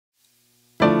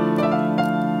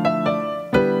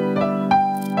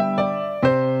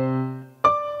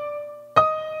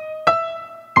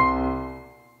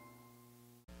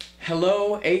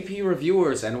AP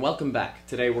reviewers, and welcome back.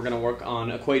 Today we're going to work on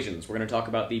equations. We're going to talk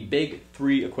about the big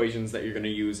three equations that you're going to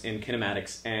use in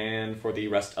kinematics and for the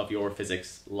rest of your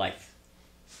physics life.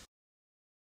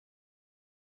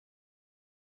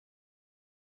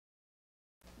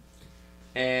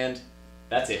 And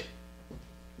that's it.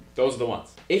 Those are the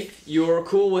ones. If you're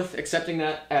cool with accepting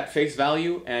that at face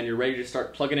value and you're ready to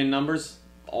start plugging in numbers,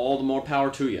 all the more power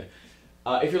to you.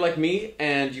 If you're like me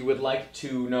and you would like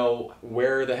to know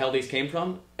where the hell these came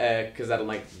from, because that'll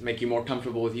make you more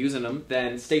comfortable with using them,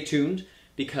 then stay tuned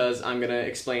because I'm going to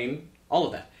explain all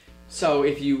of that. So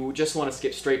if you just want to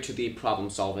skip straight to the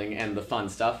problem solving and the fun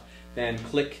stuff, then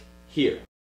click here.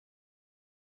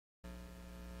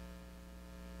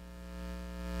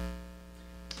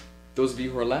 Those of you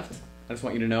who are left, I just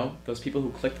want you to know, those people who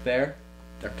clicked there,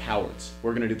 they're cowards.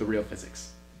 We're going to do the real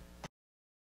physics.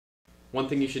 One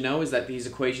thing you should know is that these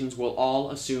equations will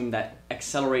all assume that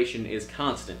acceleration is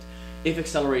constant. If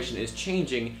acceleration is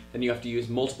changing, then you have to use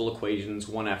multiple equations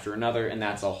one after another, and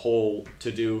that's a whole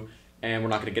to-do, and we're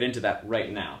not going to get into that right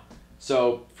now.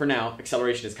 So, for now,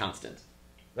 acceleration is constant.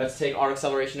 Let's take our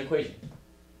acceleration equation.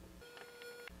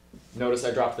 Notice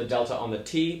I dropped the delta on the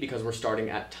t because we're starting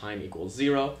at time equals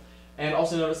 0. And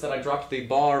also notice that I dropped the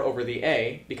bar over the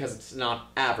a because it's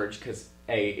not average, because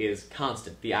a is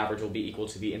constant. The average will be equal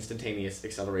to the instantaneous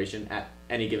acceleration at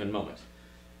any given moment.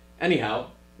 Anyhow,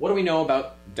 what do we know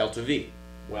about delta v?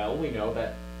 Well, we know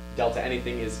that delta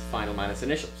anything is final minus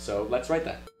initial, so let's write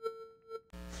that.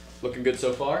 Looking good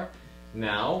so far.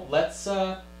 Now, let's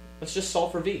just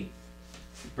solve for v.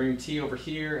 Bring t over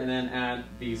here and then add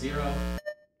v0.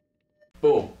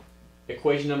 Boom.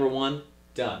 Equation number 1,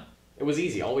 done. It was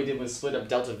easy. All we did was split up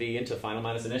delta v into final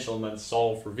minus initial and then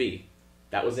solve for v.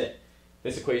 That was it.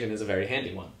 This equation is a very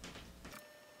handy one.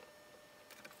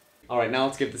 Alright, now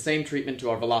let's give the same treatment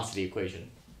to our velocity equation.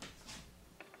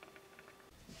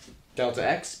 Delta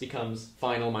x becomes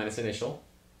final minus initial.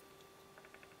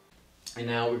 And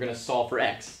now we're going to solve for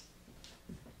x.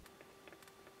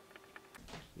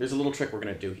 There's a little trick we're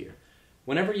going to do here.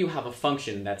 Whenever you have a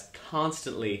function that's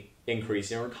constantly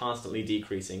increasing or constantly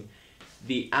decreasing,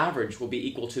 the average will be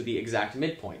equal to the exact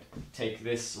midpoint. Take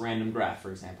this random graph, for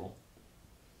example.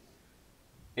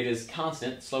 It is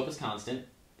constant, slope is constant,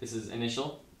 this is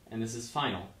initial, and this is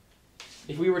final.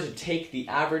 If we were to take the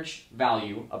average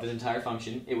value of this entire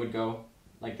function, it would go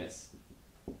like this,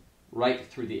 right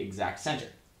through the exact center.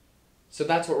 So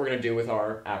that's what we're going to do with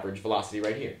our average velocity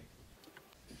right here.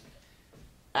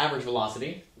 Average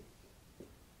velocity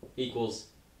equals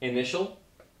initial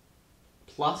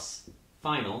plus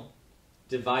final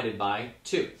divided by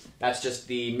 2. That's just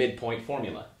the midpoint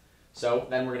formula. So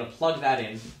then we're going to plug that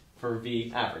in for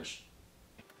v average.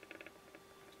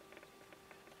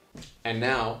 And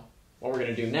now, what we're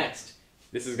going to do next,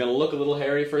 this is going to look a little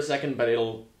hairy for a second, but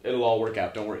it'll all work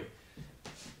out, don't worry.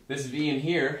 This v in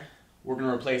here, we're going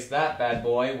to replace that bad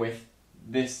boy with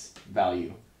this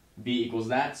value. v equals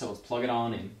that, so let's plug it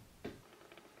on in.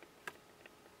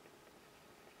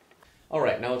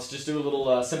 Alright, now let's just do a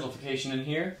little simplification in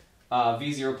here.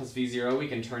 v0 plus v0 we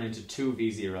can turn into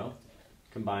 2v0,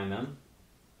 combine them.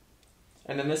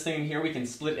 And then this thing in here we can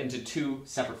split into two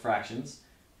separate fractions,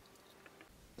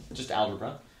 just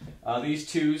algebra.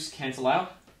 These 2's cancel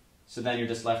out, so then you're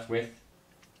just left with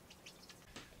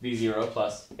v0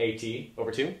 plus at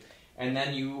over 2. And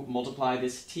then you multiply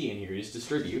this t in here, you just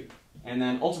distribute, and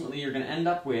then ultimately you're going to end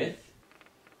up with,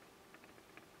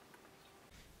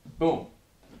 boom,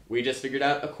 we just figured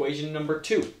out equation number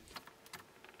 2.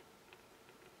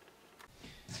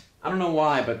 I don't know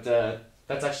why, but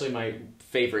that's actually my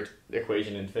favorite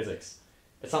equation in physics.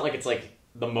 It's not like it's like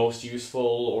the most useful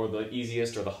or the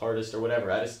easiest or the hardest or whatever.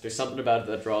 There's something about it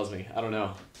that draws me. I don't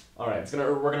know. Alright,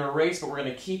 we're gonna erase, but we're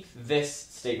gonna keep this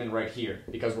statement right here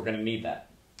because we're gonna need that.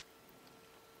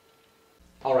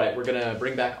 Alright, we're gonna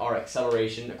bring back our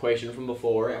acceleration equation from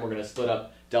before, and we're gonna split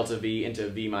up delta v into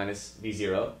v minus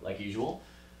v0 like usual.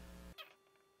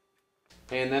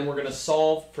 And then we're gonna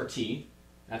solve for t.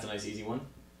 That's a nice easy one.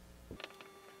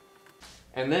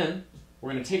 And then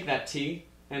we're going to take that t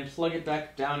and plug it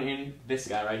back down in this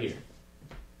guy right here.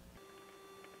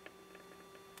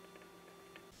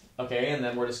 Okay, and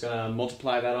then we're just going to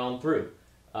multiply that on through.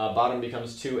 Bottom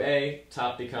becomes 2a,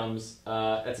 top becomes,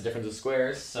 that's a difference of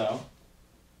squares, so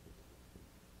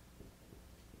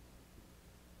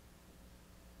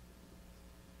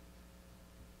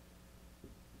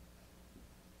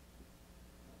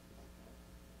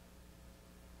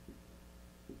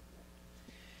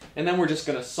and then we're just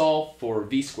going to solve for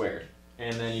v squared.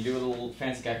 And then you do a little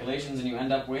fancy calculations and you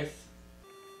end up with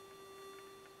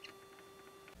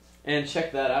And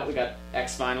check that out, we got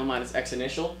x final minus x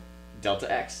initial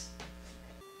delta x.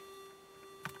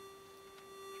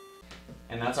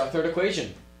 And that's our third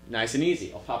equation. Nice and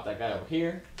easy. I'll pop that guy over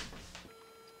here.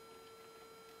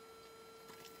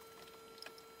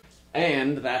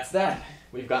 And that's that.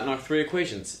 We've gotten our three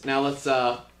equations. Now let's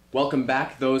welcome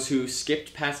back those who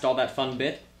skipped past all that fun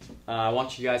bit. I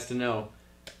want you guys to know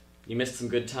you missed some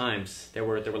good times. There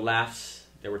were laughs,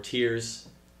 there were tears.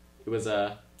 It was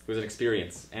an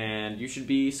experience, and you should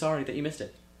be sorry that you missed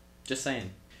it. Just saying.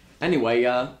 Anyway,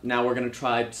 now we're going to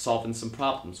try solving some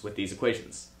problems with these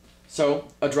equations. So,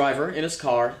 a driver in his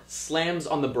car slams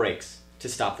on the brakes to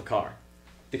stop the car.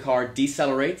 The car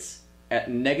decelerates at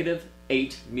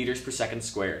 -8 meters per second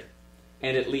squared,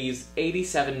 and it leaves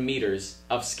 87 meters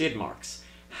of skid marks.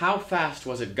 How fast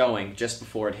was it going just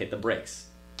before it hit the brakes?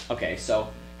 Okay,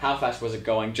 so how fast was it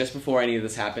going just before any of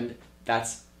this happened?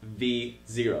 That's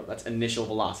v0, that's initial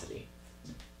velocity.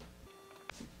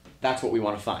 That's what we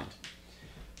want to find.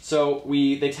 So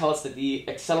they tell us that the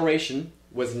acceleration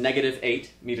was -8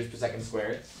 meters per second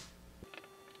squared.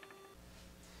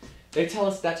 They tell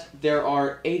us that there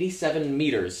are 87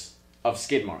 meters of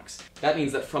skid marks. That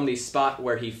means that from the spot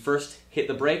where he first hit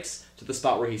the brakes to the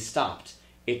spot where he stopped,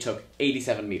 it took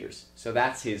 87 meters. So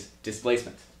that's his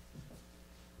displacement.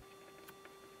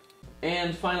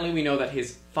 And finally, we know that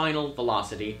his final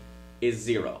velocity is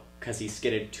 0, because he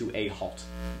skidded to a halt.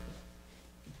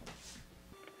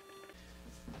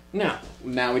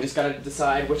 Now we just gotta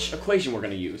decide which equation we're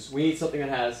gonna use. We need something that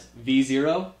has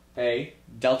v0, a,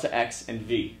 delta x, and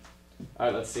v.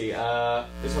 Alright, let's see.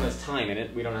 This one has time in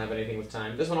it. We don't have anything with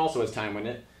time. This one also has time in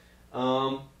it.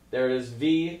 There it is,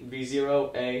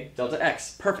 v0, a, delta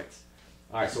x. Perfect.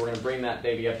 Alright, so we're gonna bring that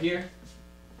baby up here.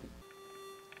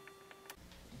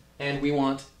 And we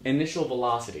want initial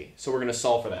velocity, so we're gonna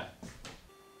solve for that.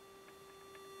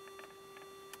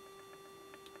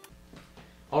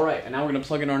 Alright, and now we're going to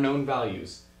plug in our known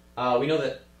values. We know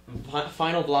that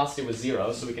final velocity was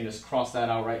 0, so we can just cross that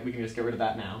out, right? We can just get rid of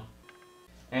that now.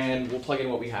 And we'll plug in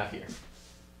what we have here.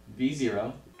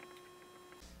 v0,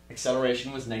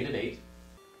 acceleration was -8,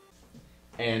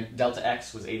 and delta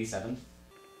x was 87.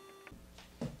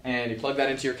 And you plug that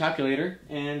into your calculator,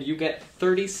 and you get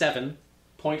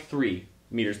 37.3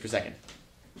 meters per second.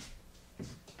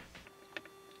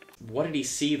 What did he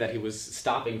see that he was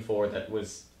stopping for that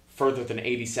was further than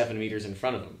 87 meters in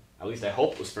front of him? At least I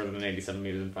hope it was further than 87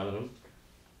 meters in front of him.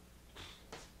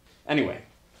 Anyway.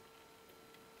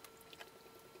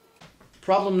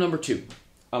 Problem number 2.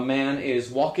 A man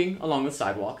is walking along the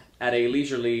sidewalk at a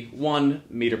leisurely 1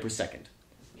 meter per second.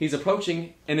 He's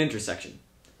approaching an intersection,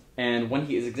 and when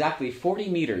he is exactly 40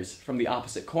 meters from the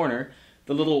opposite corner,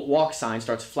 the little walk sign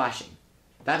starts flashing.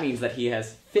 That means that he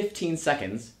has 15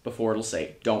 seconds before it'll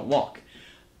say, "Don't walk."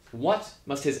 What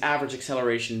must his average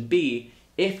acceleration be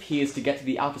if he is to get to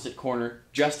the opposite corner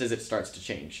just as it starts to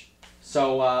change?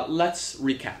 So let's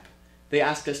recap. They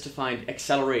asked us to find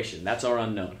acceleration. That's our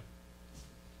unknown.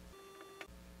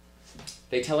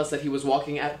 They tell us that he was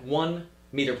walking at 1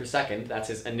 meter per second. That's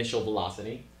his initial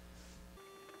velocity.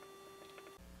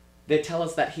 They tell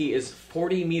us that he is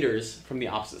 40 meters from the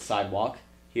opposite sidewalk.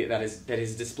 That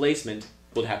his displacement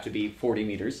would have to be 40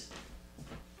 meters.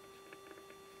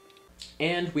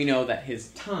 And we know that his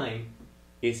time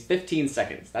is 15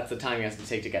 seconds. That's the time he has to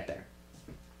take to get there.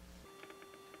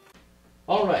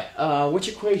 Alright, which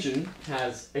equation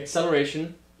has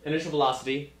acceleration, initial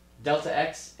velocity, delta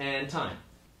x, and time?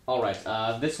 Alright,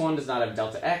 this one does not have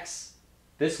delta x,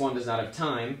 this one does not have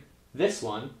time, this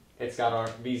one, it's got our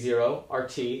v0, our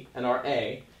t, and our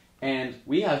a, and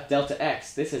we have delta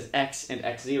x. This is x and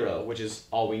x0, which is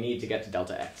all we need to get to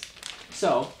delta x.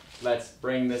 So, let's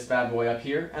bring this bad boy up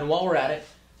here, and while we're at it,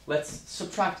 let's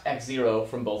subtract x0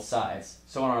 from both sides.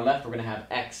 So on our left, we're going to have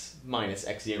x minus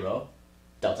x0,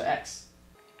 delta x.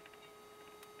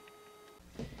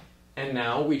 And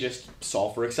now we just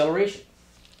solve for acceleration.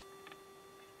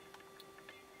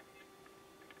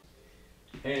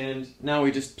 And now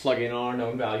we just plug in our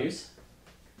known values.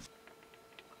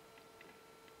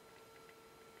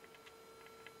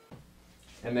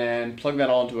 And then plug that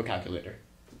all into a calculator.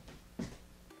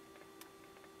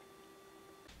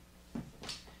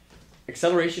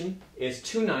 Acceleration is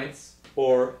 2/9,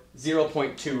 or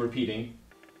 0.2 repeating,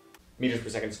 meters per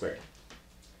second squared.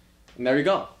 And there you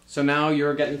go. So now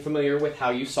you're getting familiar with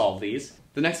how you solve these.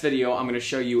 The next video, I'm going to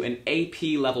show you an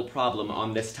AP level problem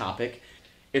on this topic.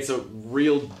 It's a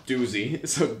real doozy,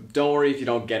 so don't worry if you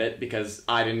don't get it, because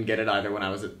I didn't get it either when I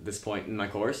was at this point in my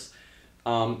course.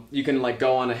 You can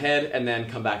go on ahead and then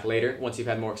come back later once you've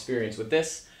had more experience with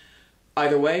this.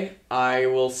 Either way, I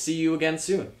will see you again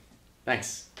soon.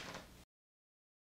 Thanks.